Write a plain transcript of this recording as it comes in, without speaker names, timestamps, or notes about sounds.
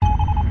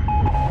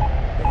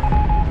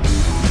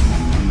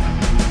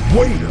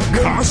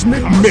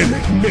Cosmic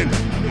Minute.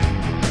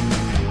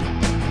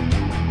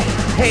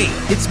 Hey,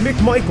 it's Mick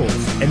Michaels,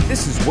 and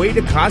this is Way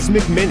to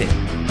Cosmic Minute.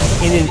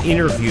 In an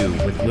interview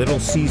with Little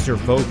Caesar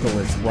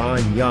vocalist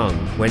Ron Young,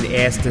 when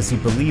asked does he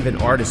believe an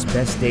artist's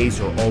best days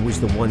are always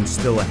the ones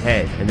still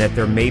ahead, and that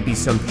there may be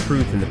some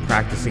truth in the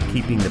practice of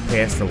keeping the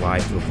past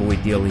alive to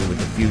avoid dealing with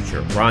the future,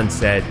 Ron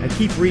said, I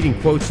keep reading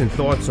quotes and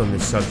thoughts on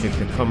this subject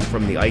that come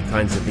from the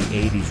icons of the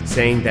 80s,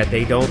 saying that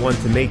they don't want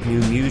to make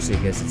new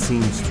music as it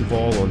seems to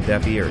fall on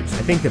deaf ears.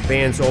 I think that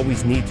bands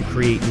always need to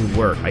create new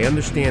work. I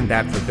understand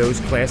that for those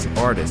classic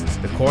artists,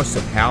 the cost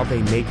of how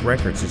they make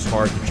records is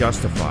hard to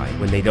justify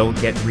when they don't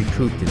get recouped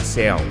in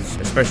sales,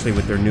 especially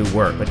with their new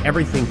work. But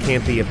everything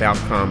can't be about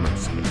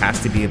commerce. It has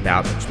to be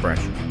about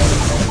expression.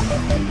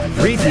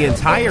 Read the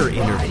entire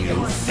interview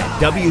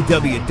at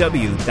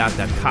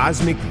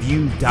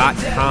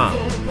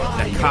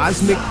www.thecosmicview.com. The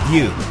Cosmic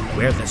View,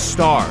 where the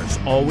stars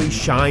always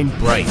shine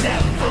bright.